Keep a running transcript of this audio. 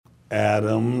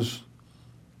Adams,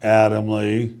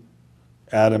 Adamley,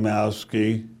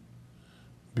 Adamowski,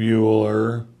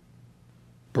 Bueller,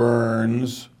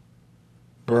 Burns,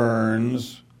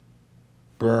 Burns,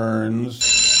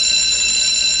 Burns.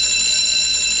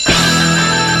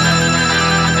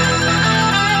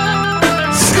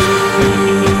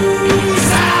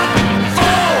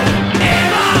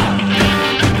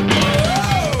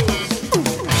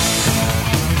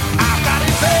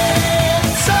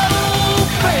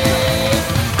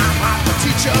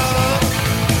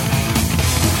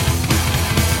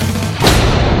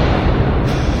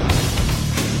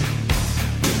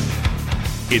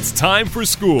 It's time for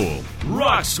school,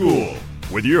 Rock School,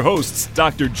 with your hosts,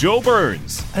 Dr. Joe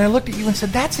Burns. And I looked at you and said,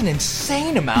 that's an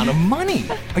insane amount of money.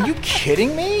 Are you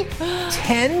kidding me?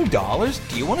 $10?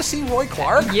 Do you want to see Roy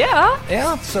Clark? Yeah.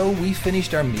 Yeah, so we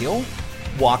finished our meal,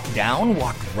 walked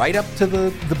right up to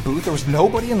the booth. There was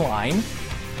nobody in line.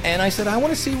 And I said, I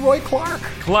want to see Roy Clark.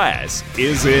 Class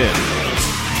is in.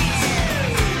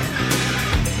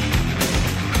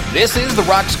 This is the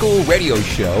Rock School Radio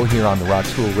Show here on the Rock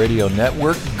School Radio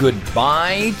Network.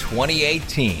 Goodbye,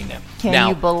 2018. Can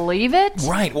you believe it?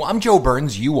 Right. Well, I'm Joe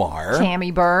Burns. You are.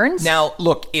 Tammy Burns. Now,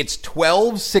 look, it's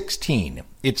 12/16.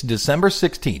 It's December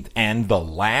 16th, and the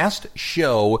last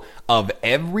show of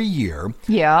every year.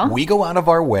 Yeah. We go out of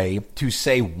our way to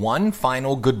say one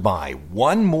final goodbye,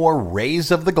 one more raise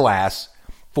of the glass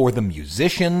for the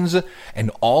musicians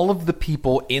and all of the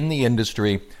people in the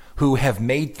industry who have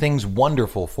made things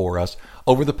wonderful for us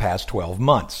over the past 12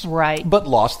 months. Right. But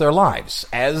lost their lives,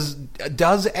 as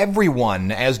does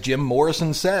everyone. As Jim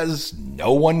Morrison says,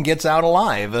 no one gets out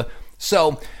alive.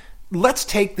 So let's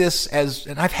take this as,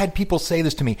 and I've had people say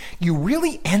this to me, you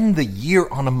really end the year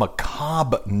on a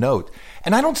macabre note.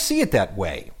 And I don't see it that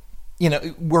way. You know,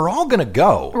 we're all going to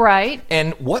go. Right.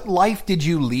 And what life did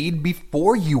you lead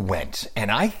before you went? And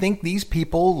I think these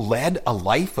people led a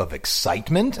life of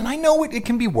excitement. And I know it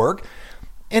can be work.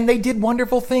 And they did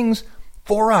wonderful things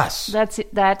for us.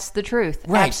 That's the truth.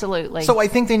 Right. Absolutely. So I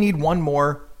think they need one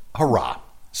more hurrah.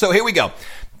 So here we go.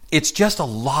 It's just a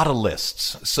lot of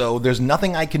lists, so there's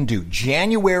nothing I can do.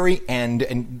 January,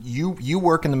 and you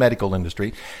work in the medical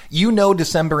industry. You know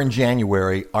December and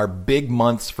January are big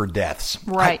months for deaths.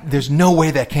 Right. There's no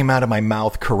way that came out of my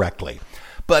mouth correctly.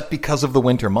 But because of the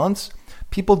winter months,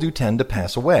 people do tend to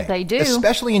pass away. They do.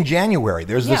 Especially in January.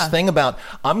 There's this thing about,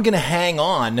 I'm going to hang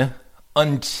on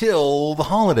until the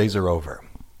holidays are over.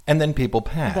 And then people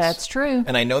pass. That's true.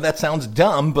 And I know that sounds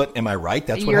dumb, but am I right?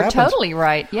 That's what You're happens. You're totally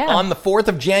right, yeah. On the 4th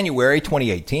of January,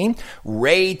 2018,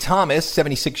 Ray Thomas,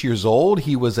 76 years old.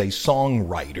 He was a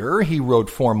songwriter. He wrote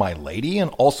For My Lady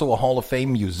and also a Hall of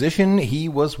Fame musician. He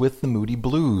was with the Moody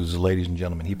Blues, ladies and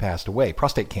gentlemen. He passed away.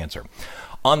 Prostate cancer.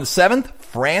 On the 7th,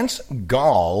 France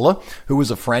Gall, who was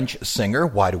a French singer.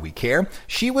 Why do we care?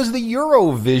 She was the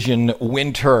Eurovision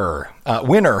winner,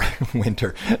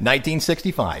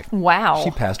 1965. Wow. She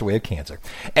passed away of cancer.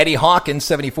 Eddie Hawkins,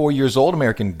 74 years old,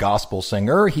 American gospel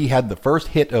singer. He had the first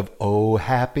hit of Oh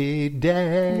Happy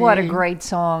Day. What a great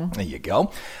song. There you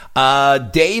go.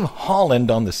 Dave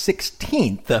Holland on the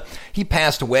 16th. He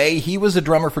passed away. He was a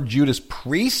drummer for Judas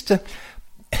Priest.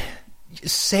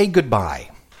 Say goodbye.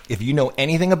 If you know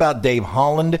anything about Dave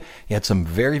Holland, he had some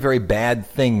very, very bad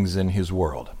things in his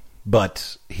world.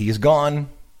 But he's gone.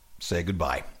 Say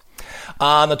goodbye.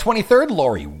 On the 23rd,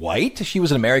 Lori White. She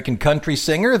was an American country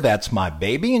singer. That's my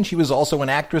baby. And she was also an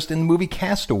actress in the movie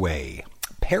Castaway.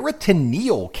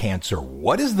 Peritoneal cancer.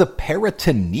 What is the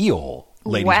peritoneal,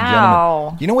 ladies and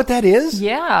gentlemen? You know what that is?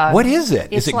 Yeah. What is it?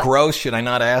 It's is it gross? Should I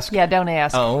not ask? Yeah, don't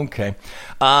ask. Oh, okay.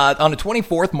 On the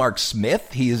 24th, Mark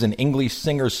Smith. He is an English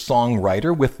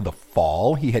singer-songwriter with The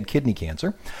Fall. He had kidney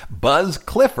cancer. Buzz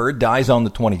Clifford dies on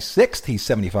the 26th. He's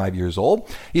 75 years old.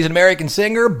 He's an American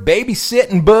singer.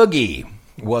 Babysittin' Boogie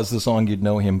was the song you'd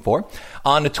know him for.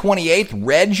 On the 28th,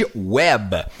 Reg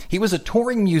Webb. He was a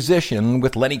touring musician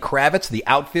with Lenny Kravitz, The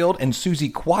Outfield, and Susie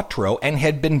Quattro, and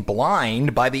had been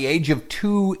blind by the age of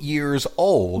 2 years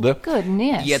old.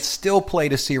 Goodness. Yet still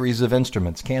played a series of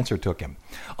instruments. Cancer took him.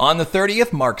 On the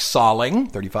 30th, Mark Salling,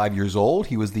 35 years old.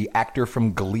 He was the actor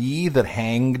from Glee that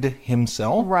hanged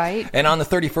himself. Right. And on the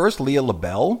 31st, Leah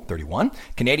LaBelle, 31,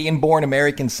 Canadian-born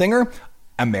American singer,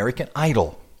 American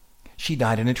Idol. She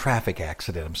died in a traffic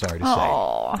accident, I'm sorry to say.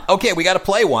 Aww. Okay, we got to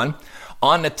play one.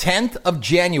 On the 10th of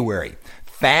January,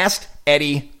 Fast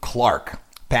Eddie Clark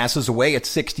passes away at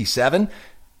 67.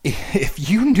 If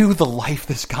you knew the life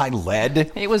this guy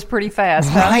led... It was pretty fast,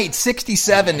 huh? Right,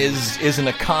 67 is an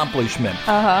accomplishment.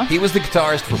 Uh-huh. He was the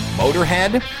guitarist for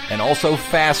Motorhead and also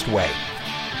Fastway.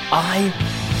 I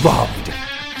loved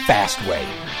Fastway.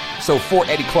 So for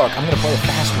Eddie Clark, I'm going to play a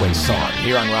Fastway song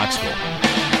here on Rock School.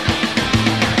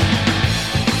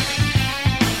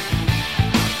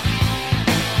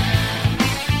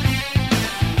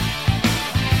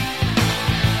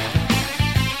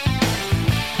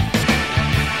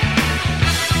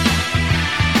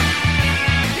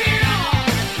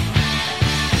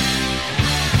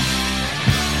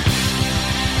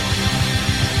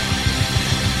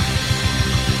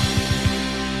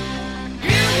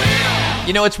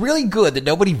 You know, it's really good that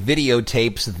nobody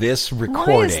videotapes this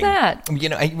recording. Why is that? You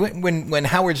know, when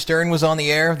Howard Stern was on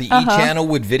the air, the E! Channel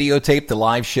would videotape the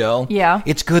live show. Yeah.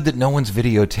 It's good that no one's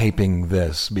videotaping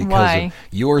this because of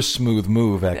your smooth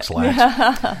move,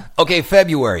 X-Lax. Okay,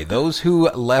 February. Those who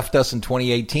left us in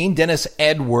 2018. Dennis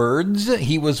Edwards.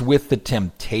 He was with The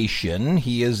Temptation.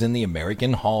 He is in the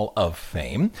American Hall of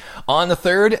Fame. On the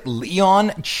 3rd,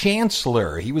 Leon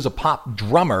Chancellor. He was a pop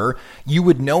drummer. You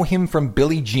would know him from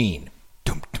Billie Jean.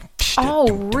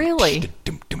 Oh, really?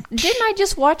 Didn't I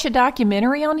just watch a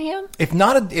documentary on him? If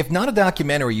not a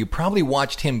documentary, you probably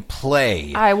watched him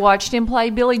play. I watched him play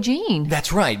Billie Jean.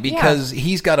 That's right, because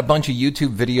he's got a bunch of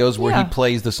YouTube videos where he Yeah.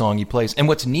 plays the song he plays. And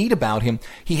what's neat about him,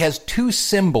 he has 2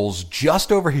 cymbals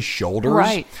just over his shoulders.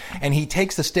 Right. And he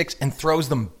takes the sticks and throws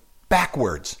them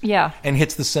backwards. Yeah. And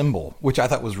hits the cymbal, which I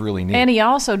thought was really neat. And he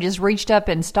also just reached up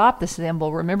and stopped the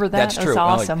cymbal. Remember that? That's true. That's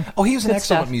awesome. He was an Good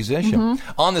excellent stuff. musician.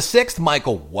 On the 6th,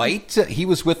 Michael White. He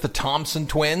was with the Thompson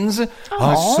Twins.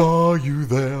 I saw you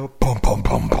there. Boom, boom,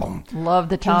 boom, boom. Love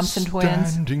the Thompson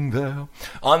Twins. Standing there.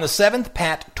 On the 7th,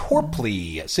 Pat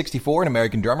Torpley, 64, an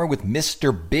American drummer with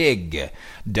Mr. Big,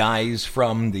 dies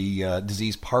from the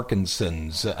disease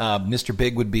Parkinson's. Mr.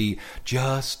 Big would be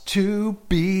Just to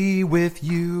Be With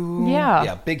You. Yeah.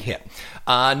 Yeah, big hit.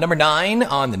 Number 9,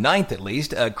 on the 9th at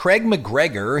least, Craig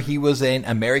McGregor. He was an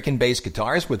American bass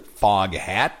guitarist with Fog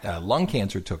Hat. Lung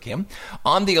cancer took him.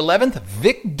 On the 11th,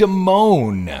 Vic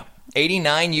Damone.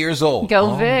 89 years old.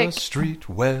 Go on Vic. the street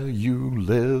where you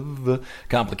live.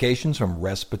 Complications from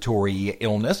respiratory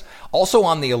illness. Also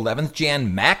on the 11th,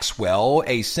 Jan Maxwell,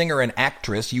 a singer and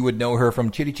actress. You would know her from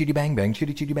Chitty Chitty Bang Bang,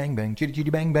 Chitty Chitty Bang Bang, Chitty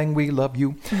Chitty Bang Bang, We Love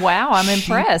You. Wow, I'm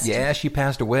impressed. Yeah, she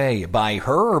passed away. By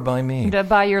her or by me?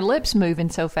 By your lips moving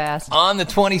so fast. On the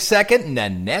 22nd,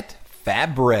 Nanette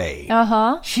Fabre.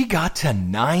 She got to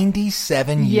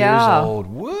 97 years Yeah. old.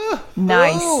 Woo!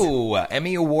 Nice.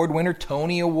 Emmy Award winner,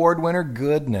 Tony Award winner,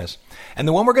 goodness. And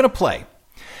the one we're going to play,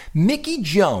 Mickey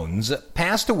Jones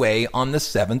passed away on the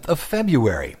 7th of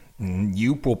February.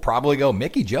 You will probably go,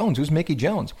 Mickey Jones? Who's Mickey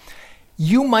Jones?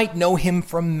 You might know him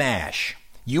from MASH.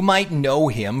 You might know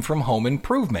him from Home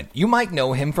Improvement. You might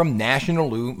know him from National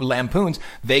Lampoon's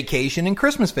Vacation and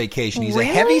Christmas Vacation. He's Really?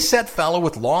 a heavy-set fellow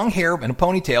with long hair and a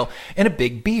ponytail and a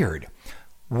big beard.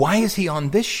 Why is he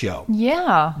on this show?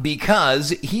 Yeah.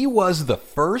 Because he was the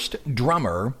first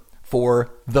drummer for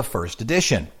the first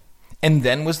edition. And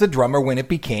then was the drummer when it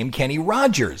became Kenny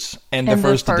Rogers and the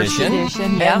first edition.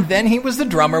 Yeah. And then he was the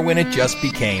drummer when it just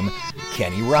became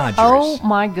Kenny Rogers. Oh,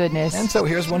 my goodness. And so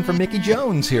here's one for Mickey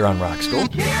Jones here on Rock School.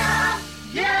 Yeah,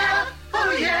 yeah,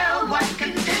 oh yeah, what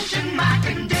condition my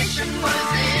condition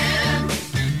was in.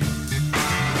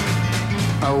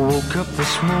 I woke up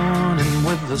this morning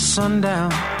with the sun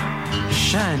down,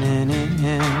 shining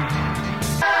in.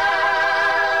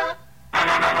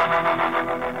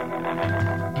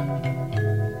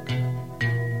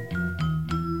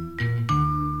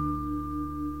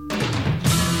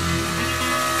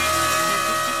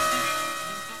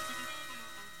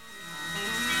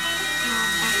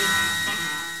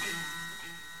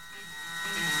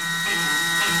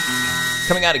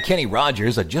 Coming out of Kenny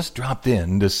Rogers, I just dropped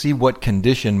in to see what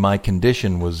condition my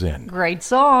condition was in. Great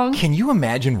song. Can you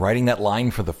imagine writing that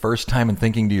line for the first time and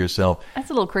thinking to yourself, That's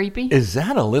a little creepy. is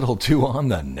that a little too on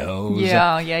the nose?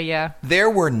 Yeah. There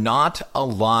were not a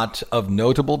lot of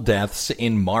notable deaths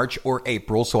in March or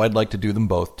April, so I'd like to do them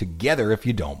both together if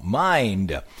you don't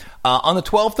mind. On the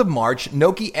 12th of March,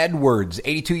 Noki Edwards,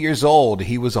 82 years old.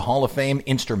 He was a Hall of Fame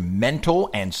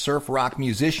instrumental and surf rock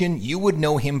musician. You would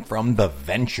know him from The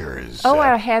Ventures. Oh,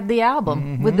 I had the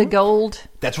album with the gold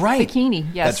That's right. bikini.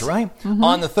 Yes. That's right.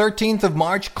 On the 13th of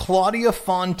March, Claudia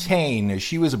Fontaine.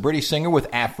 She was a British singer with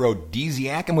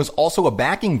Aphrodisiac and was also a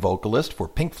backing vocalist for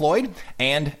Pink Floyd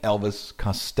and Elvis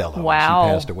Costello. Wow.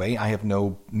 She passed away. I have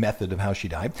no method of how she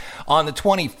died. On the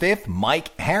 25th,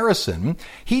 Mike Harrison.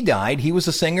 He died. He was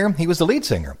a singer. He was the lead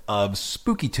singer of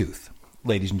Spooky Tooth.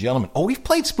 ladies and gentlemen. Oh, we've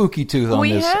played Spooky Tooth on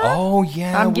We this. have? Oh,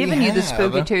 yeah, I'm giving you the have.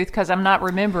 spooky tooth because I'm not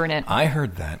remembering it. I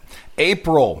heard that.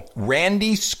 April,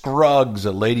 Randy Scruggs,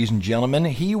 ladies and gentlemen.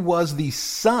 He was the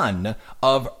son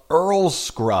of Earl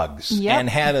Scruggs Yep. and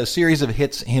had a series of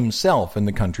hits himself in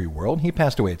the country world. He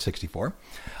passed away at 64.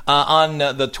 On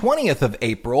the 20th of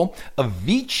April,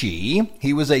 Avicii,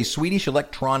 he was a Swedish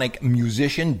electronic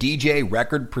musician, DJ,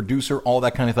 record producer, all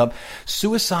that kind of stuff.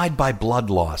 Suicide by blood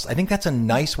loss. I think that's a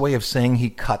nice way of saying he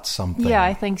cut something. Yeah,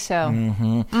 I think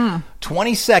so.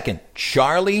 22nd,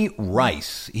 Charlie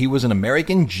Rice. He was an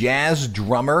American jazz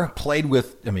drummer, played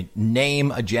with,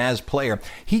 name a jazz player.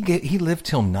 He lived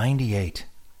till 98.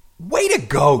 Way to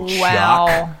go, Chuck.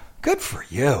 Wow. Good for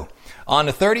you. On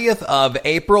the 30th of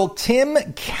April, Tim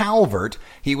Calvert.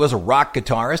 He was a rock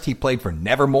guitarist. He played for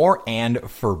Nevermore and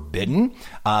Forbidden.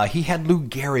 He had Lou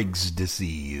Gehrig's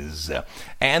disease.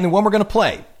 And the one we're going to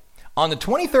play. On the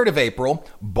 23rd of April,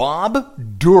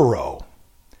 Bob Duro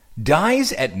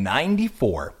dies at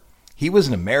 94. He was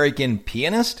an American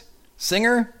pianist,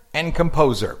 singer, and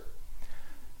composer.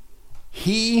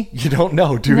 You don't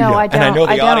know, do No, you? I don't. And I know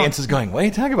the I don't. audience is going, what are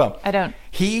you talking about? I don't.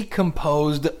 He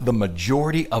composed the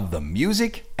majority of the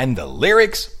music and the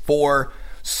lyrics for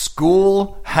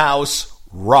Schoolhouse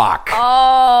Rock.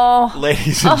 Oh.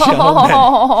 Ladies and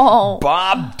gentlemen,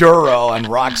 Bob Duro and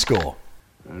Rock School.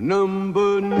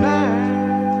 Number 9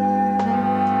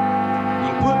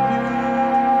 will put you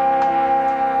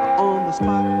on the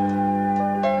spot.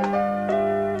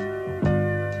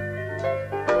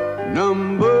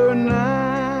 Number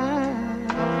 9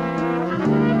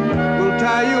 will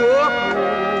tie you up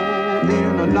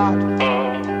in a knot.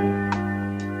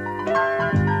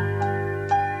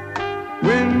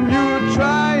 When you're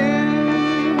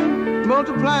trying,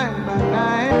 multiplying by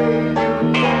 9,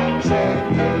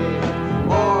 check it,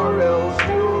 or else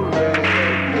you'll wreck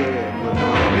it. But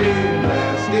I'm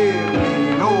interested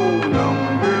in old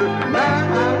number 9.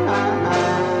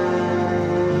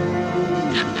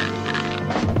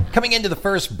 Coming into the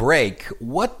first break,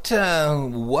 what's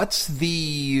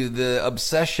the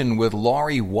obsession with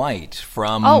Laurie White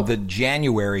from the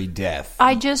January death?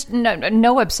 I just,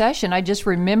 no obsession. I just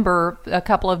remember a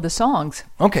couple of the songs.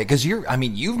 Okay, because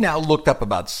you've now looked up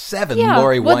about 7 Yeah,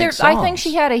 Laurie White songs. I think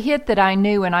she had a hit that I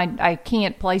knew, and I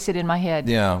can't place it in my head.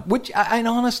 Yeah, which I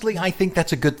honestly, I think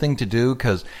that's a good thing to do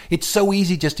because it's so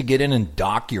easy just to get in and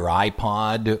dock your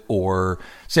iPod or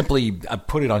simply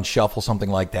put it on shuffle, something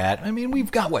like that. I mean,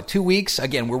 we've got, 2 weeks?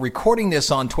 Again, we're recording this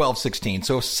on 12/16,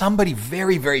 so if somebody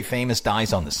very, very famous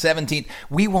dies on the 17th,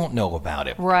 we won't know about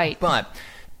it. Right. But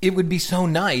it would be so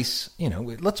nice,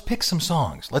 let's pick some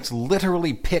songs. Let's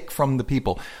literally pick from the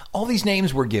people. All these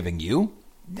names we're giving you,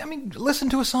 listen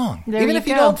to a song. There Even you if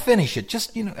you go. don't finish it,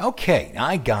 just, okay,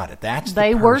 I got it. That's the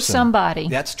They were person. somebody.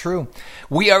 That's true.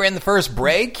 We are in the first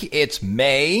break. It's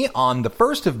May. On the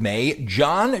 1st of May,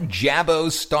 John Jabbo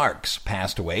Starks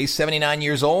passed away, 79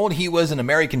 years old. He was an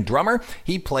American drummer.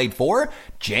 He played for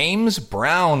James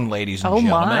Brown, ladies and Oh,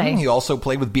 gentlemen. my. He also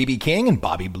played with B.B. King and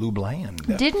Bobby Blue Bland.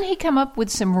 Didn't he come up with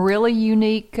some really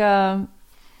unique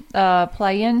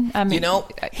playing?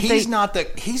 He's not the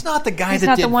guy He's that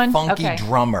not did the one? Funky Okay.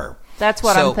 Drummer. That's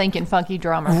what So- I'm thinking, funky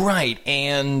drummer. Right,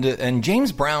 and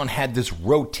James Brown had this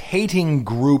rotating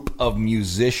group of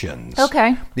musicians.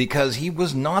 Okay. Because he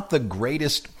was not the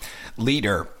greatest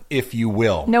leader, if you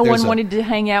will. No There's one a- wanted to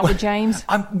hang out with James?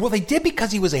 Well, they did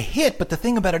because he was a hit, but the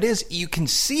thing about it is, you can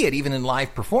see it even in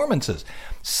live performances.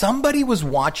 Somebody was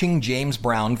watching James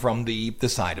Brown from the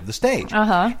side of the stage.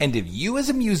 Uh-huh. And if you as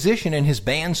a musician in his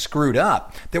band screwed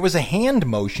up, there was a hand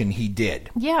motion he did.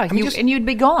 Yeah, just- and you'd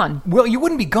be gone. well, you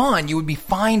wouldn't be gone. You would be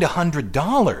fined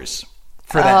 $100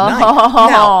 for that night.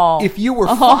 Now, if you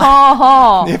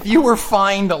were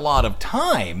fined a lot of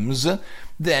times,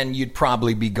 then you'd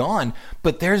probably be gone.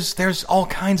 But there's all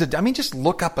kinds of. Just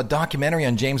look up a documentary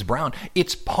on James Brown.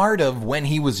 It's part of when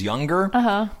he was younger.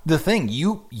 The thing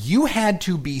you had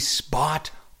to be spot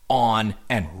on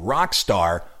and rock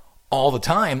star all the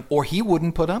time, or he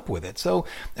wouldn't put up with it. So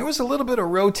there was a little bit of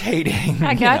rotating.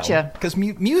 I gotcha. Because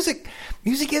music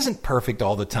isn't perfect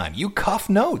all the time. You cuff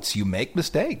notes. You make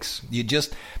mistakes. You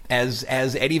just, as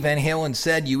Eddie Van Halen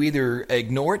said, you either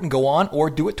ignore it and go on or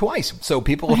do it twice. So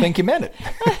people will think you meant it.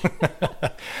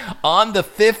 On the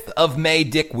 5th of May,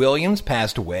 Dick Williams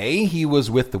passed away. He was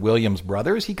with the Williams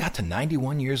brothers. He got to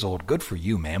 91 years old. Good for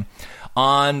you, man.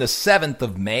 On the 7th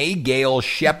of May, Gail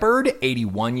Shepard,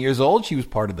 81 years old. She was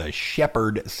part of the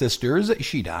Shepard sisters.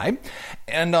 She died.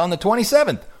 And on the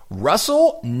 27th,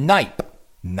 Russell Knipe,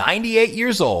 98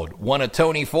 years old, won a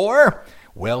Tony for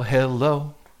Well,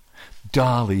 Hello,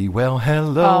 Dolly. Well,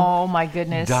 hello. Oh, my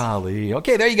goodness. Dolly.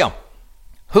 Okay, there you go.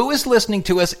 Who is listening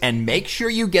to us? And make sure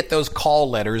you get those call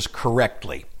letters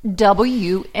correctly.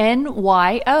 WNYO.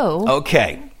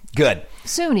 Okay, good.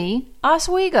 SUNY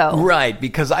Oswego. Right,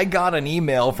 because I got an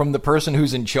email from the person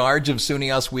who's in charge of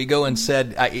SUNY Oswego and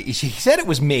said, she said it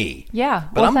was me. Yeah,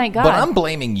 but thank God. But I'm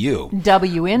blaming you.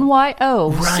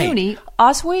 WNYO. Right. SUNY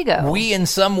Oswego. We in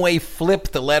some way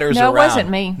flipped the letters around. No, it wasn't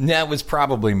me. No, it was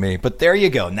probably me. But there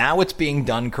you go. Now it's being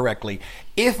done correctly,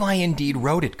 if I indeed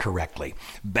wrote it correctly.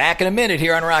 Back in a minute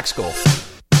here on Rock School.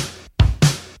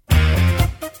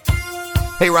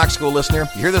 Hey, Rock School listener,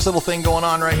 you hear this little thing going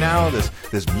on right now? This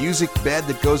music bed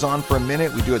that goes on for a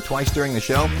minute. We do it twice during the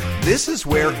show. This is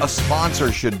where a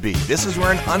sponsor should be. This is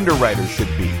where an underwriter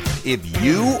should be. If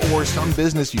you or some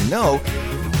business you know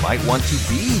might want to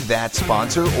be that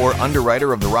sponsor or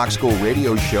underwriter of the Rock School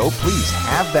radio show, please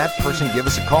have that person give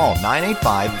us a call.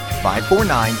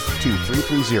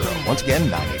 985-549-2330. Once again,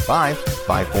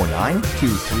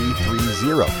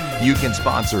 985-549-2330. You can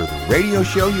sponsor the radio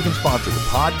show. You can sponsor the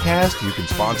podcast. You can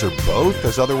sponsor both.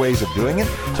 There's other ways of doing it.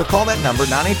 So call that number,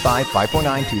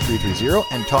 985-549-2330,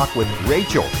 and talk with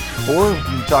Rachel. Or you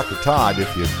can talk to Todd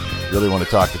if you really want to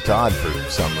talk to Todd for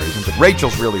some reason. But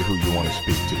Rachel's really who you want to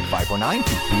speak to.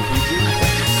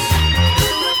 549-2330.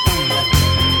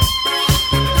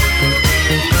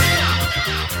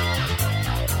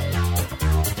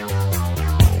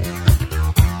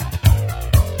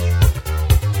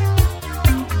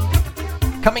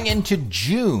 Coming into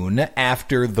June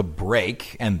after the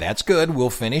break, and that's good.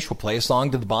 We'll finish. We'll play a song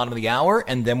to the bottom of the hour,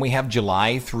 and then we have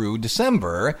July through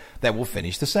December that will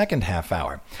finish the second half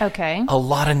hour. Okay. A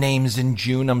lot of names in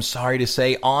June, I'm sorry to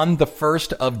say. On the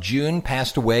 1st of June,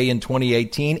 passed away in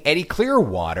 2018, Eddie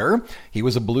Clearwater. He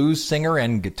was a blues singer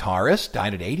and guitarist,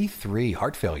 died at 83,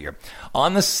 heart failure.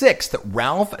 On the 6th,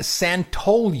 Ralph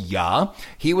Santolia.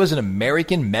 He was an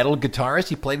American metal guitarist.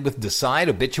 He played with Decide,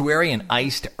 Obituary, and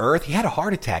Iced Earth. He had a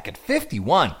heart attack at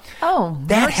 51. Oh,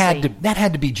 that mercy.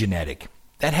 had to be genetic.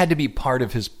 That had to be part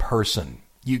of his person.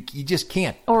 You just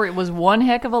can't. Or it was one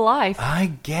heck of a life.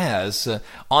 I guess.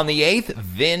 On the 8th,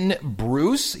 Vin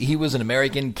Bruce. He was an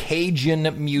American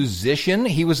Cajun musician.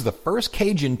 He was the first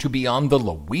Cajun to be on the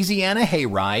Louisiana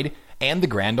Hayride and the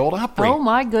Grand Ole Opry. Oh,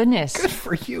 my goodness. Good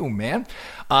for you, man.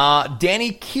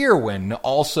 Danny Kirwan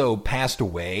also passed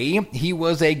away. He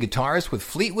was a guitarist with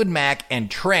Fleetwood Mac and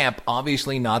Tramp,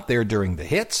 obviously not there during the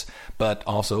hits, but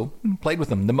also played with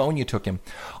them. Pneumonia took him.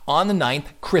 On the 9th,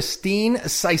 Christine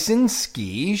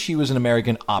Sysinski. She was an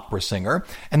American opera singer.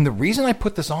 And the reason I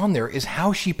put this on there is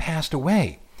how she passed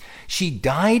away. She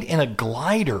died in a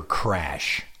glider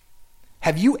crash.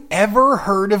 Have you ever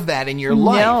heard of that in your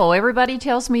life? No, everybody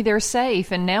tells me they're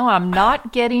safe, and now I'm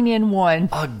not getting in one.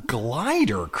 A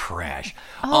glider crash.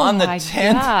 Oh, on the my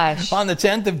 10th, gosh. On the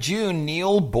 10th of June,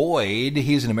 Neil Boyd,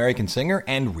 he's an American singer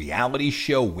and reality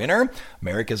show winner.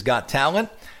 America's Got Talent.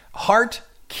 Heart,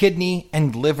 kidney,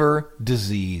 and liver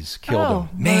disease killed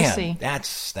him. Man, mercy.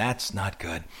 that's not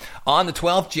good. On the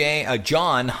 12th,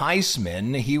 John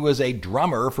Heisman, he was a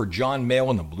drummer for John Mayall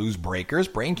and the Blues Breakers.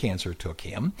 Brain cancer took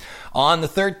him. On the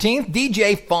 13th,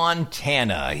 DJ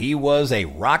Fontana. He was a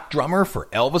rock drummer for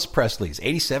Elvis Presley. He's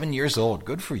 87 years old.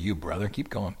 Good for you, brother. Keep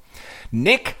going.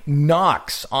 Nick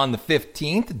Knox on the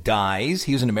 15th dies.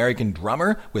 He was an American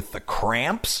drummer with the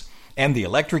Cramps and the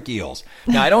Electric Eels.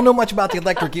 Now, I don't know much about the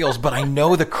Electric Eels, but I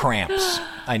know the Cramps.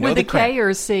 I know with the a K Cramps. or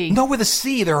a C? No, with a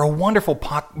C. They're a wonderful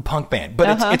punk band, but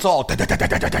it's all...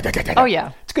 Oh,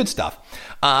 yeah. It's good stuff.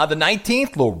 The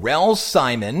 19th, Laurel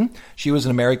Simon. She was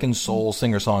an American soul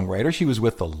singer-songwriter. She was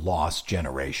with the Lost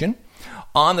Generation.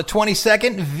 On the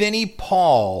 22nd, Vinnie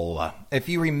Paul. If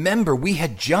you remember, we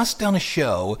had just done a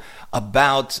show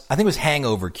about, I think it was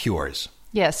hangover cures.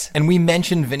 Yes. And we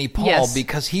mentioned Vinnie Paul Yes.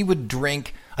 because he would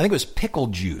drink, I think it was pickle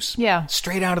juice. Yeah.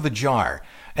 Straight out of the jar.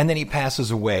 And then he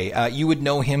passes away. You would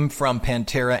know him from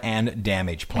Pantera and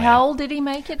Damage Plan. How old did he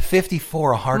make it?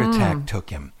 54, a heart attack took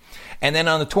him. And then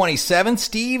on the 27th,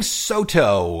 Steve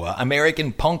Soto,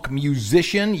 American punk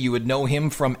musician. You would know him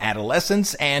from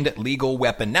Adolescence and Legal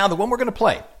Weapon. Now, the one we're going to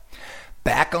play,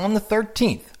 back on the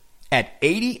 13th, at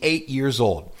 88 years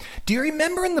old. Do you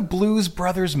remember in the Blues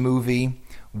Brothers movie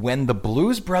when the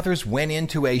Blues Brothers went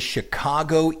into a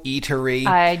Chicago eatery?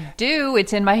 I do.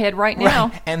 It's in my head right now.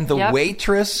 Right. And the Yep.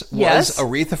 waitress was Yes.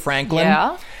 Aretha Franklin.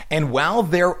 Yeah. And while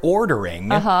they're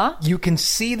ordering, you can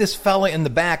see this fella in the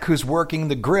back who's working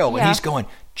the grill. And Yeah. he's going,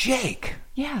 Jake,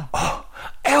 Yeah.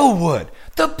 Elwood,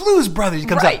 the Blues Brothers. He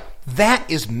comes Right. out. That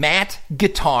is Matt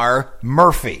Guitar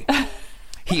Murphy.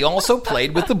 He also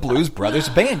played with the Blues Brothers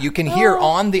band. You can hear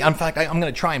on the, in fact, I'm going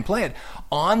to try and play it,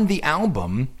 on the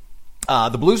album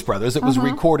The Blues Brothers. It was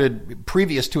recorded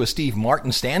previous to a Steve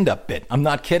Martin stand-up bit. I'm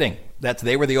not kidding.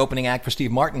 They were the opening act for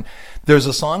Steve Martin. There's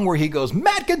a song where he goes,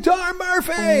 Matt Guitar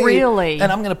Murphy! Really?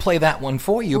 And I'm going to play that one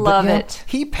for you. Love but, it.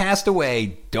 He passed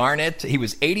away, darn it. He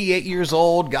was 88 years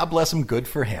old. God bless him. Good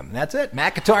for him. That's it.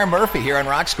 Matt Guitar Murphy here on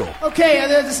Rock School. Okay,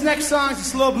 this next song is a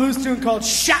slow blues tune called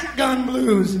Shotgun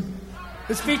Blues.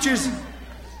 This features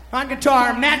on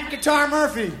guitar, Matt Guitar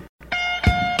Murphy.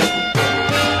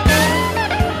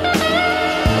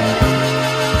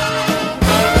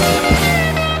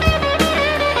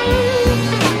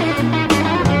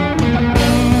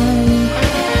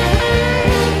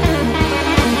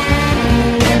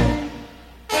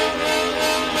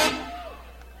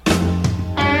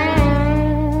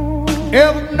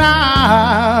 Every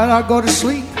night I go to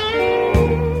sleep,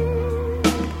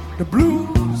 the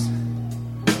blues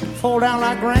fall down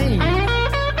like rain.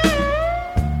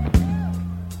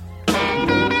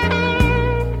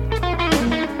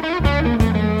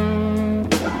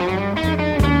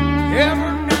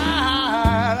 Every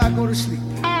night I go to sleep,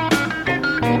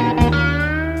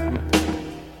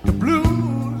 the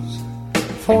blues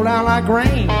fall down like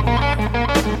rain.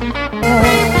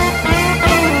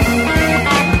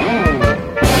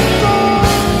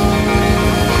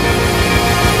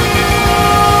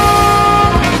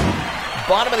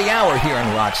 Bottom of the hour here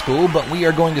on Rock School, but we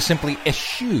are going to simply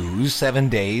eschew 7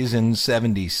 days and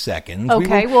 70 seconds.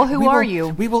 Okay, who are you?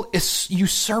 We will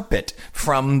usurp it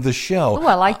from the show. Oh,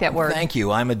 I like that word. Thank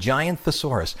you. I'm a giant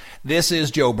thesaurus. This is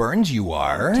Joe Burns. You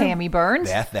are? Tammy Burns.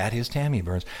 That is Tammy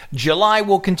Burns. July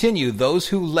will continue. Those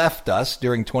who left us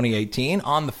during 2018.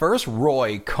 On the first,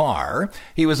 Roy Carr.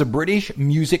 He was a British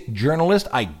music journalist.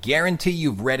 I guarantee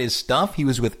you've read his stuff. He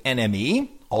was with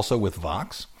NME, also with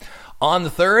Vox. On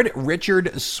the third,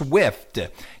 Richard Swift.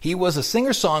 He was a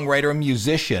singer-songwriter and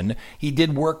musician. He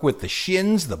did work with the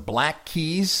Shins, the Black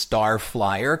Keys,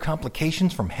 Starflyer,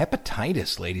 complications from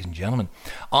hepatitis, ladies and gentlemen.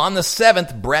 On the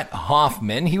seventh, Brett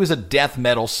Hoffman. He was a death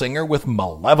metal singer with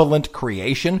Malevolent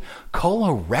Creation,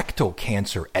 colorectal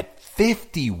cancer at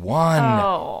 51.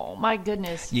 Oh, my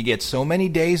goodness. You get so many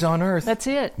days on Earth. That's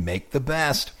it. Make the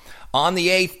best. On the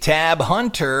 8th, Tab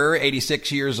Hunter,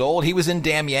 86 years old. He was in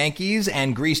Damn Yankees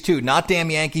and Grease 2. Not Damn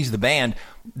Yankees, the band.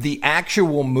 The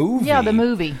actual movie. Yeah, the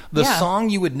movie. The Yeah. song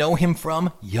you would know him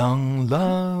from, Young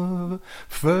Love,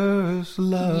 First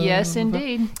Love. Yes,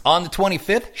 indeed. On the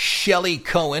 25th, Shelley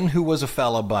Cohen, who was a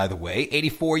fella, by the way,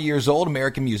 84 years old,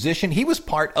 American musician. He was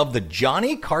part of the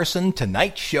Johnny Carson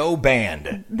Tonight Show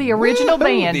Band. The original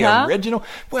band, the huh? original.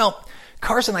 Well,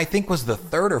 Carson, I think, was the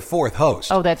third or fourth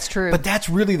host. Oh, that's true. But that's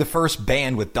really the first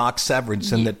band with Doc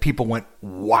Severinsen that people went,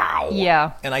 wow.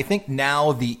 Yeah. And I think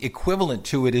now the equivalent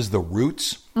to it is the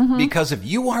Roots. Because if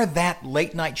you are that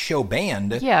late night show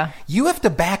band, Yeah. you have to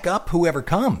back up whoever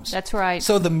comes. That's right.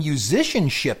 So the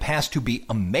musicianship has to be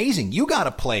amazing. You got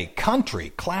to play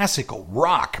country, classical,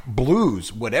 rock,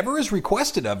 blues, whatever is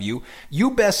requested of you. You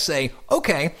best say,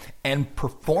 okay, and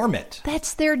perform it.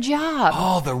 That's their job.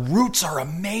 Oh, the Roots are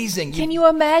amazing. Can you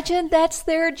imagine? That's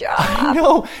their job. I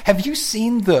know. Have you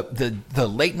seen the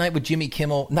late night with Jimmy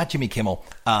Kimmel? Not Jimmy Kimmel.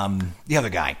 The other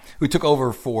guy who took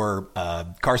over for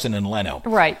Carson and Leno.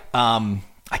 Right.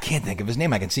 I can't think of his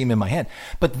name. I can see him in my head.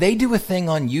 But they do a thing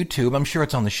on YouTube, I'm sure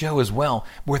it's on the show as well,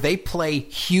 where they play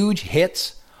huge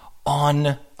hits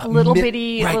on little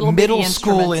bitty middle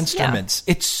school instruments. instruments.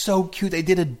 It's so cute. They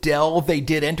did Adele. They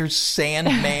did Enter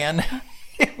Sandman.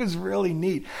 It was really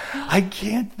neat. I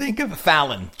can't think of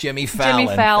Fallon. Jimmy Fallon.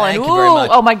 Jimmy Fallon. Thank Ooh, you very much.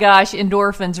 oh my gosh,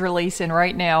 endorphins releasing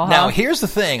right now, huh? Now, here's the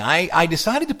thing. I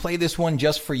decided to play this one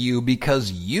just for you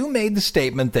because you made the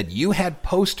statement that you had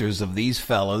posters of these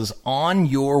fellas on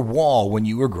your wall when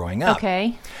you were growing up.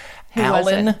 Okay. Who was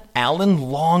it? Alan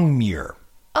Longmuir.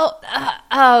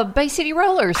 Oh, Bay City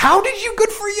Rollers. How did you? Good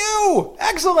for you.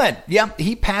 Excellent. Yeah,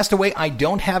 he passed away. I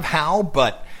don't have how,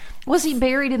 but Was he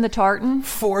buried in the tartan?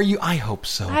 for you, I hope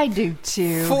so. I do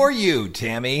too. For you,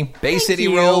 Tammy. Bay City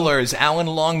you. Rollers, Alan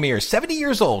Longmuir, 70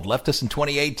 years old, left us in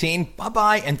 2018.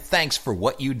 Bye-bye, and thanks for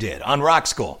what you did on Rock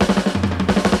School.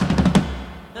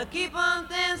 Now keep on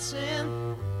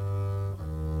dancing,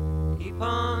 keep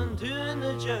on doing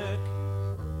the jerk.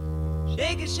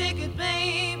 Shake it,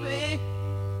 baby.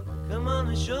 Come on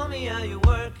and show me how you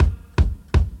work.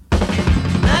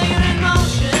 Now you're in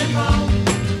motion,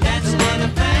 dancing in a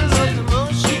prancing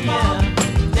motion, yeah.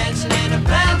 Dancing in a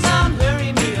prancing,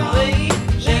 hurry me away.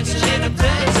 Dancing in a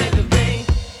prancing, baby.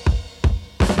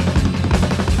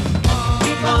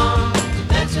 Keep on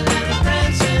dancing in a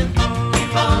prancing,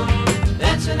 keep on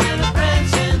dancing in a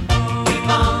prancing, keep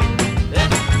on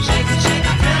dancing. Shake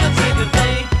it, prancing,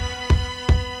 baby.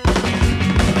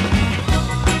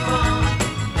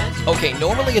 Okay,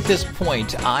 normally at this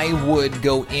point, I would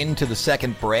go into the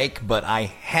second break, but I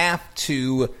have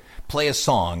to play a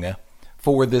song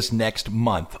for this next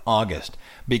month, August,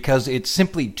 because it's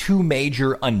simply too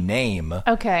major a name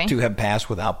to have passed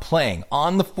without playing.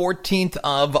 On the 14th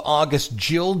of August,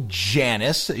 Jill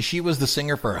Janis, she was the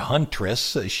singer for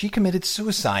Huntress. She committed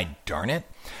suicide, darn it.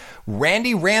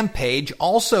 Randy Rampage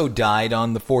also died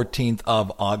on the 14th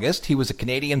of August. He was a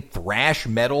Canadian thrash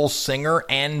metal singer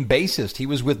and bassist. He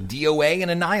was with DOA and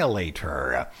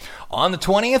Annihilator. On the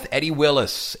 20th, Eddie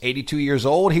Willis, 82 years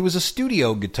old. He was a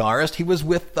studio guitarist. He was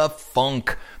with the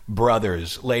Funk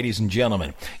Brothers, ladies and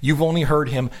gentlemen. You've only heard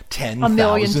him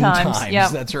 10,000 times.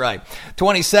 Yep. That's right.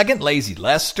 22nd, Lazy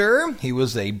Lester. He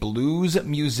was a blues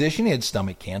musician. He had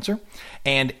stomach cancer.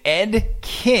 And Ed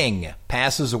King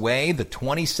passes away the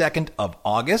 22nd of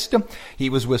August. He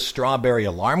was with Strawberry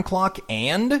Alarm Clock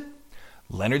and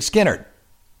Leonard Skinner.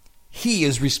 He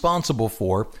is responsible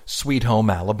for Sweet Home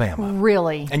Alabama.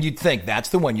 Really? And you'd think that's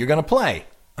the one you're going to play.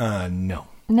 No.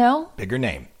 No? Bigger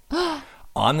name.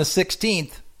 On the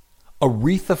 16th,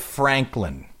 Aretha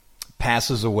Franklin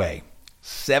passes away.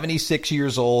 76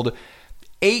 years old,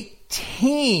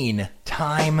 18-time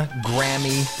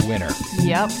Grammy winner.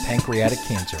 Yep. Pancreatic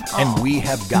cancer. And we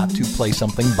have got to play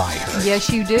something by her. Yes,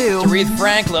 you do. It's Aretha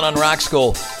Franklin on Rock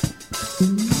School.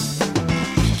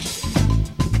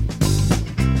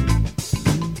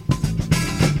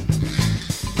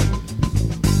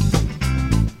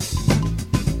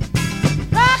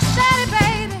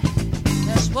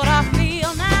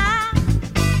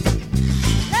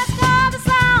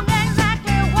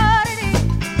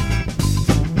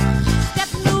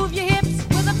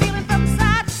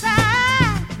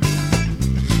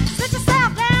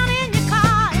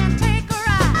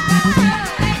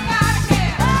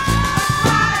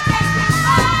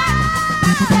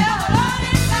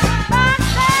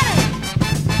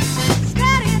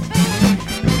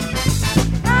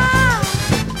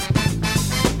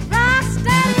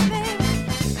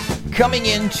 Coming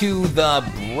into the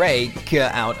break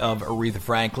out of Aretha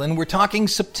Franklin, we're talking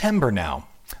September now.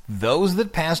 Those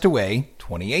that passed away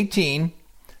 2018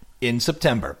 in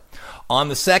September. On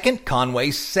the 2nd, Conway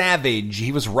Savage.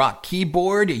 He was rock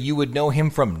keyboard. You would know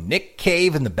him from Nick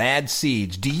Cave and the Bad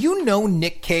Seeds. Do you know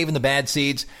Nick Cave and the Bad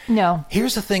Seeds? No.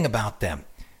 Here's the thing about them.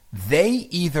 They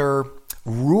either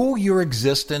rule your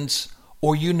existence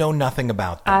or you know nothing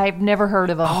about them. I've never heard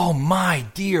of them. Oh, my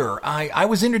dear. I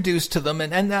was introduced to them,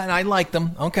 and I like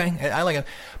them. Okay, I like them.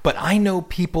 But I know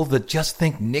people that just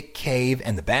think Nick Cave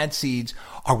and the Bad Seeds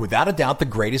are without a doubt the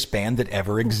greatest band that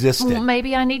ever existed. Well,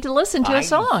 maybe I need to listen to a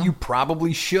song. You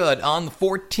probably should. On the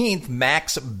 14th,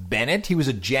 Max Bennett. He was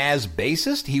a jazz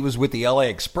bassist. He was with the LA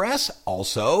Express.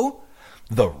 Also,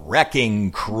 the Wrecking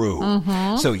Crew.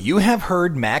 Mm-hmm. So you have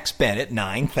heard Max Bennett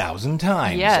 9,000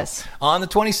 times. Yes. On the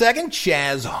 22nd,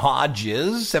 Chaz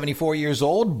Hodges, 74 years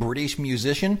old, British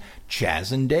musician.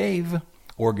 Chaz and Dave,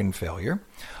 organ failure.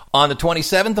 On the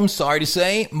 27th, I'm sorry to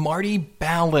say, Marty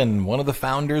Ballin, one of the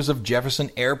founders of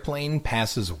Jefferson Airplane,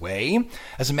 passes away.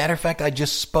 As a matter of fact, I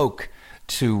just spoke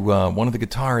to one of the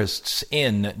guitarists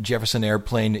in Jefferson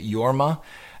Airplane, Yorma.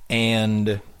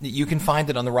 And you can find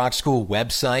it on the Rock School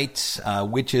website,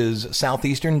 which is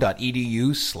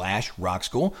southeastern.edu/Rock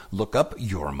School. Look up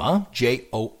Yorma,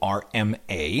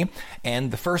 Jorma,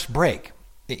 and the first break.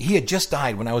 He had just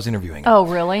died when I was interviewing him. Oh,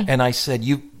 really? And I said,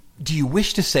 do you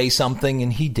wish to say something?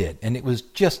 And he did. And it was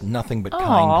just nothing but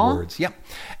kind words. Yep.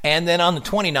 And then on the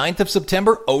 29th of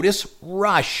September, Otis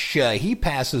Rush. He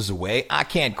passes away. I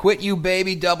Can't Quit You,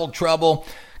 Baby, Double Trouble.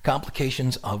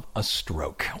 Complications of a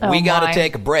stroke. We got to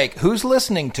take a break. Who's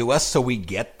listening to us so we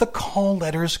get the call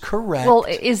letters correct? Well,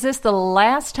 is this the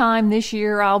last time this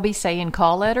year I'll be saying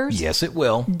call letters? Yes, it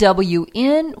will.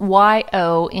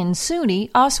 WNYO in SUNY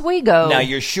Oswego. Now,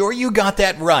 you're sure you got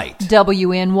that right?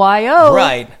 WNYO.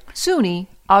 Right. SUNY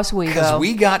Oswego. Because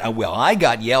we got, I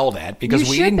got yelled at because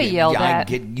we didn't be yelled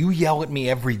at. You yell at me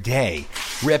every day.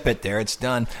 Rip it, there, it's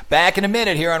done. Back in a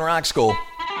minute here on Rock School.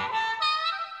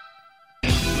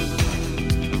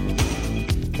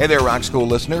 Hey there, Rock School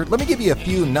listener. Let me give you a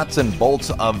few nuts and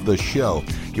bolts of the show.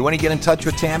 You want to get in touch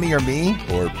with Tammy or me,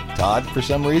 or Todd for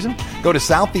some reason? Go to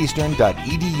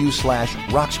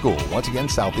southeastern.edu/Rock School. Once again,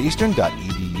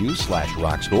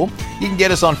 southeastern.edu/Rock School. You can get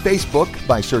us on Facebook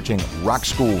by searching Rock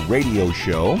School Radio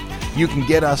Show. You can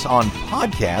get us on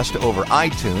podcast over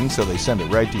iTunes, so they send it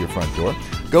right to your front door.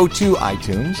 Go to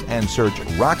iTunes and search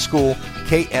Rock School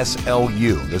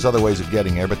KSLU. There's other ways of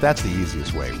getting there, but that's the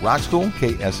easiest way. Rock School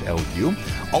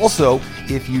KSLU. Also,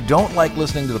 if you don't like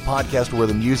listening to the podcast where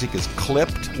the music is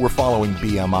clipped, we're following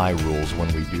BMI rules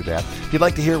when we do that. If you'd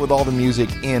like to hear it with all the music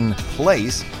in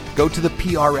place, go to the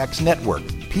PRX network,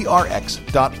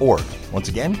 prx.org. Once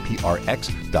again,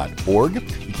 prx.org.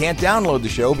 You can't download the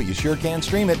show, but you sure can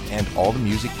stream it, and all the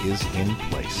music is in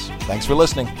place. Thanks for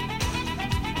listening.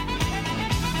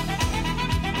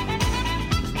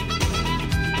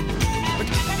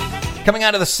 Coming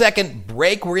out of the second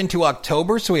break, we're into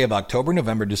October, so we have October,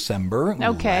 November, December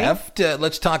left.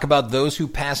 Let's talk about those who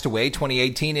passed away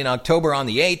 2018 in October on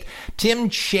the 8th. Tim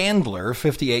Chandler,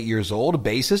 58 years old, a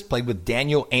bassist, played with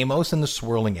Daniel Amos and the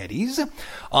Swirling Eddies.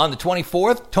 On the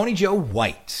 24th, Tony Joe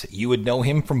White. You would know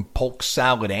him from Polk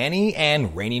Salad Annie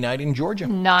and Rainy Night in Georgia.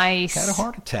 Nice. Had a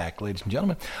heart attack, ladies and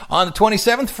gentlemen. On the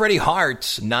 27th, Freddie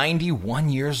Hart, 91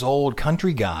 years old,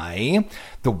 country guy.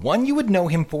 The one you would know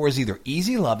him for is either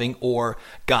Easy Loving or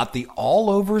Got the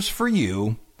All-Overs for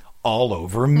You, All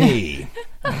Over Me.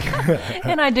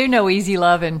 And I do know Easy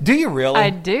Lovin'. Do you really?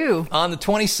 I do. On the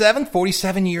 27th,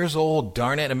 47 years old,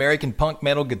 darn it, American punk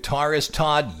metal guitarist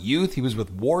Todd Youth. He was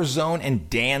with Warzone and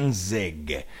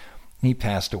Danzig. He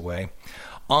passed away.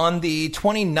 On the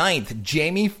 29th,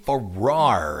 Jamie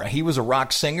Farrar. He was a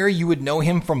rock singer. You would know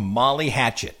him from Molly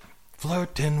Hatchet.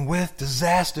 Flirting with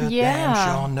disaster, damn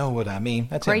sure know what I mean.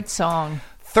 That's Great song.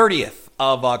 30th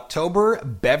of October,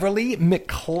 Beverly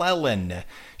McClellan.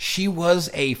 She was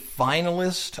a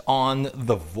finalist on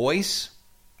The Voice,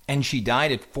 and she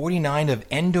died at 49 of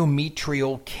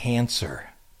endometrial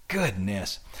cancer.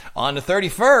 Goodness. On the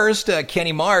 31st,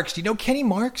 Kenny Marks. Do you know Kenny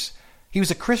Marks? He was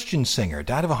a Christian singer,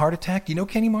 died of a heart attack. Do you know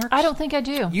Kenny Marks? I don't think I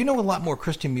do. You know a lot more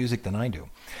Christian music than I do.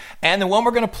 And the one we're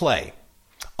going to play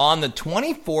on the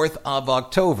 24th of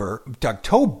October,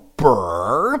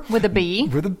 with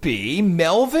a B,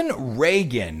 Melvin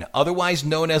Reagan, otherwise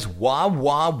known as Wah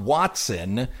Wah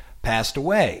Watson, passed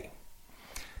away.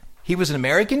 He was an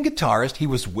American guitarist. He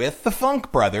was with the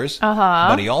Funk Brothers,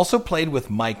 but he also played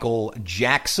with Michael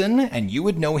Jackson, and you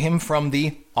would know him from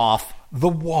the Off the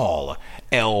Wall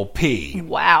LP.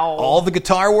 Wow. All the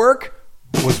guitar work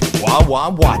was Wah Wah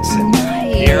Watson.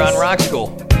 Nice. Here on Rock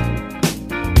School.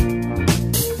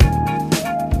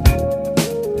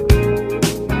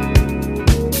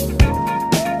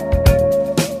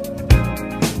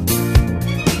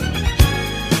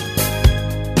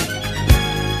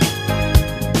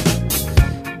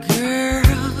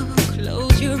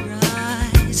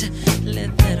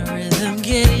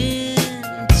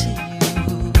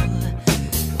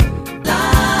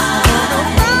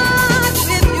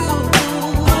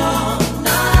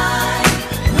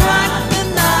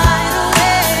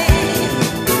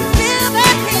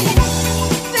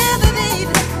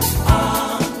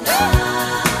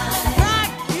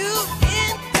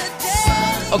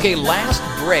 Okay, last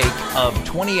break of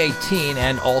 2018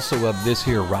 and also of this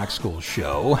here Rock School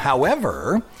show.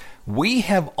 However, we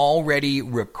have already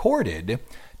recorded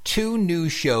 2 new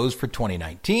shows for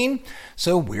 2019,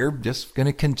 so we're just going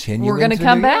to continue. We're going to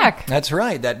come back. That's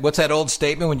right. What's that old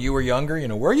statement when you were younger? You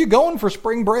know, where are you going for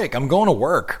spring break? I'm going to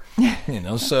work.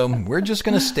 So we're just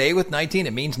going to stay with 19.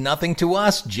 It means nothing to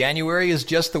us. January is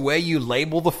just the way you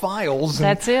label the files.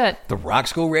 That's it. The Rock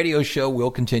School radio show will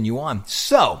continue on.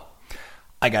 So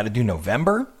I got to do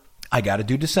November. I got to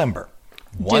do December.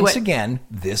 Once again,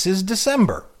 this is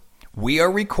December. We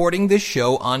are recording this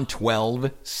show on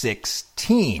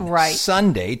 12/16. Right.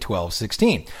 Sunday,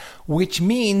 12/16. Which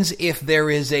means if there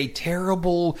is a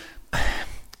terrible,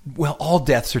 well, all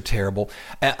deaths are terrible,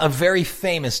 a very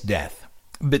famous death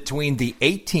between the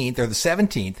 18th or the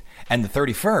 17th and the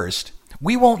 31st,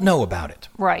 we won't know about it.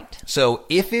 Right. So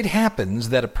if it happens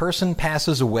that a person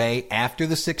passes away after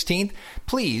the 16th,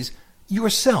 please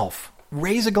yourself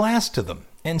raise a glass to them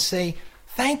and say,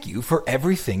 thank you for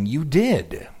everything you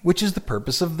did, which is the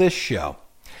purpose of this show.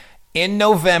 In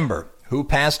November, who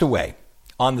passed away?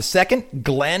 On the 2nd,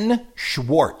 Glenn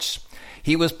Schwartz.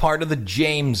 He was part of the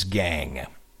James Gang.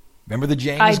 Remember the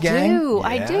James Gang?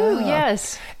 I do,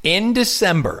 yes. In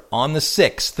December, on the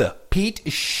 6th, Pete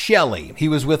Shelley. He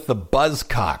was with the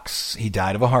Buzzcocks. He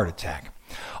died of a heart attack.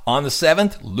 On the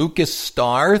 7th, Lucas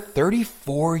Starr,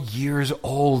 34 years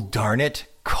old, darn it.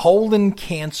 Colon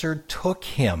cancer took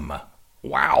him.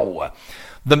 Wow.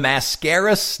 The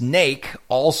Mascara Snake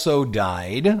also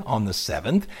died on the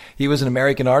 7th. He was an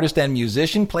American artist and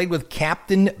musician, played with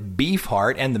Captain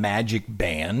Beefheart and the Magic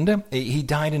Band. He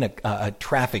died in a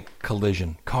traffic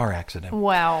collision, car accident.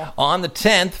 Wow. On the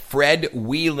 10th, Fred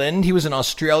Wieland. He was an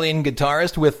Australian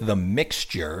guitarist with The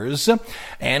Mixtures.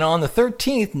 And on the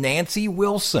 13th, Nancy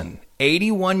Wilson,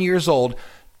 81 years old.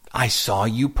 I saw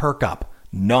you perk up.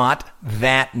 Not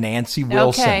that Nancy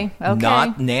Wilson. Okay.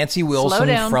 Not Nancy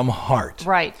Wilson from Heart.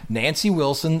 Right. Nancy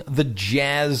Wilson, the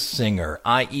jazz singer,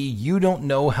 i.e., You Don't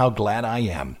Know How Glad I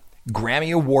Am.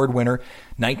 Grammy Award winner,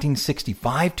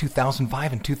 1965,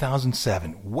 2005, and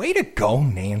 2007. Way to go,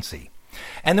 Nancy.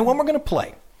 And the one we're going to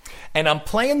play. And I'm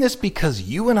playing this because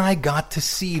you and I got to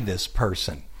see this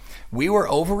person. We were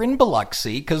over in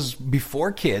Biloxi, because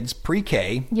before kids,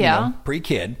 pre-K,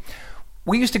 pre-kid,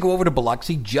 we used to go over to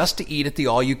Biloxi just to eat at the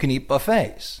all-you-can-eat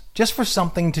buffets, just for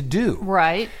something to do.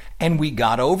 Right. And we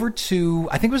got over to,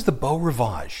 I think it was the Beau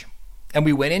Rivage, and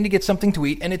we went in to get something to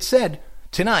eat, and it said,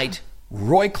 tonight,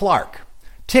 Roy Clark,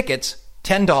 tickets,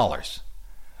 $10.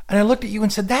 And I looked at you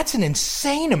and said, that's an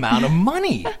insane amount of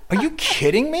money. Are you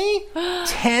kidding me?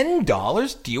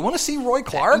 $10? Do you want to see Roy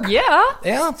Clark? Yeah.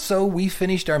 Yeah, so we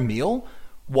finished our meal,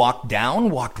 walked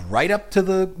right up to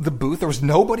the booth. There was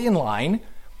nobody in line.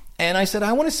 And I said,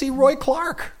 I want to see Roy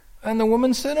Clark. And the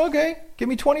woman said, okay, give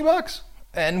me $20.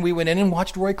 And we went in and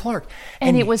watched Roy Clark.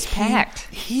 And it was packed.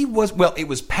 It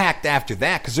was packed after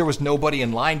that because there was nobody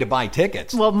in line to buy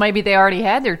tickets. Well, maybe they already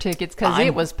had their tickets because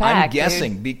it was packed. I'm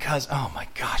guessing because, oh my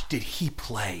gosh, did he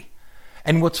play?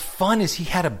 And what's fun is he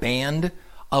had a band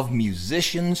of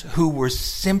musicians who were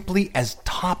simply as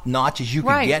top-notch as you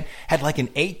could get. Had like an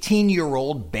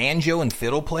 18-year-old banjo and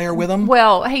fiddle player with him.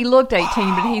 Well, he looked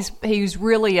 18, but he's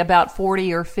really about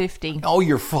 40 or 50. Oh,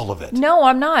 you're full of it. No,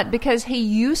 I'm not, because he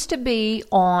used to be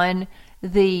on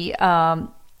the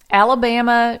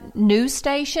Alabama news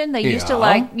station. They used to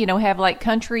have like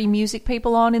country music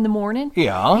people on in the morning.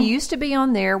 Yeah. He used to be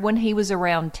on there when he was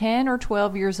around 10 or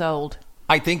 12 years old.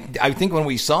 I think when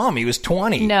we saw him, he was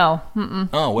 20. No. Mm-mm.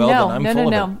 Oh, well, then I'm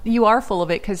full of it. You are full of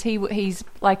it because he's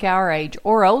like our age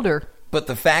or older. But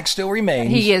the fact still remains.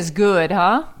 He is good,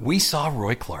 huh? We saw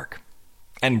Roy Clark.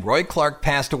 And Roy Clark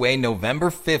passed away November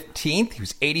 15th. He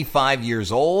was 85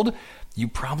 years old. You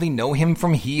probably know him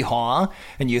from Hee Haw.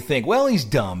 And you think, well, he's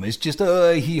dumb. It's just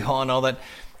Hee Haw and all that.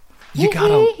 You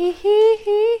gotta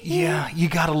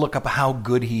look up how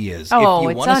good he is. Oh,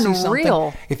 it's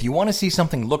unreal. If you want to see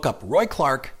something, look up Roy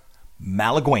Clark,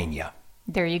 Malagueña.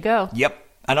 There you go. Yep.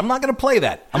 And I'm not going to play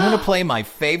that. I'm going to play my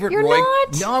favorite You're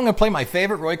not? No, I'm going to play my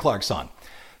favorite Roy Clark song.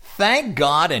 Thank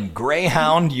God and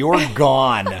Greyhound, You're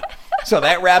Gone. So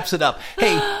that wraps it up.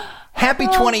 Hey, happy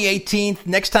 2018.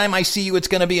 Next time I see you, it's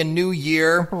going to be a new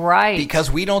year. Right.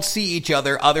 Because we don't see each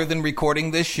other than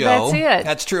recording this show. That's it.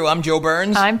 That's true. I'm Joe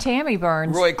Burns. I'm Tammy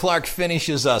Burns. Roy Clark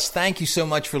finishes us. Thank you so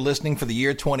much for listening for the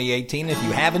year 2018. If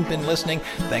you haven't been listening,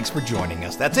 thanks for joining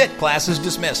us. That's it. Class is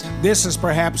dismissed. This is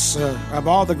perhaps, of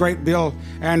all the great Bill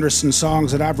Anderson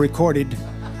songs that I've recorded,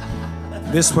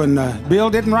 this one, Bill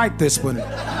didn't write this one,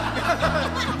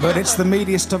 but it's the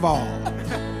meatiest of all.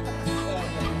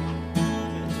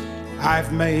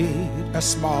 I've made a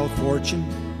small fortune,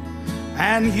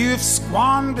 and you've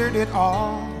squandered it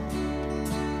all.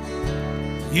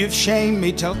 You've shamed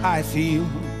me till I feel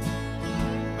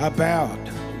about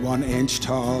 1 inch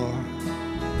tall.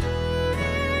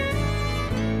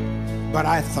 But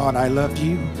I thought I loved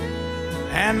you,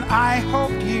 and I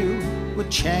hoped you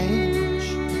would change.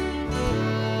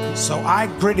 So I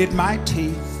gritted my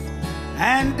teeth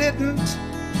and didn't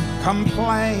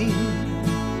complain.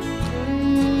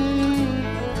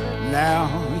 Now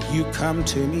you come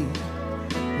to me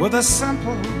with a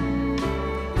simple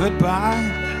goodbye.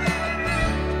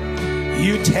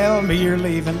 You tell me you're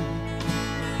leaving,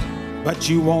 but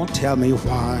you won't tell me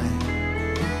why.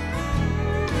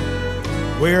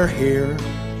 We're here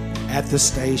at the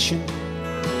station,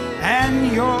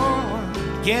 and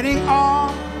you're getting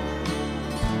off,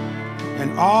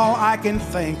 and all I can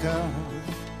think of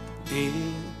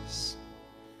is,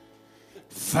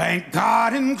 thank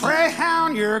God in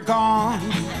Greyhound you're gone.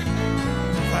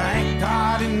 Thank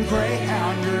God in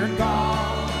Greyhound you're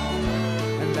gone.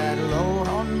 And that load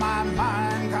on my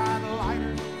mind got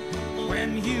lighter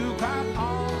when you got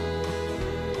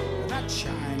on. That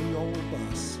shiny old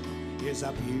bus is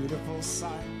a beautiful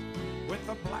sight with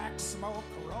the black smoke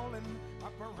rolling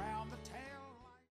up around the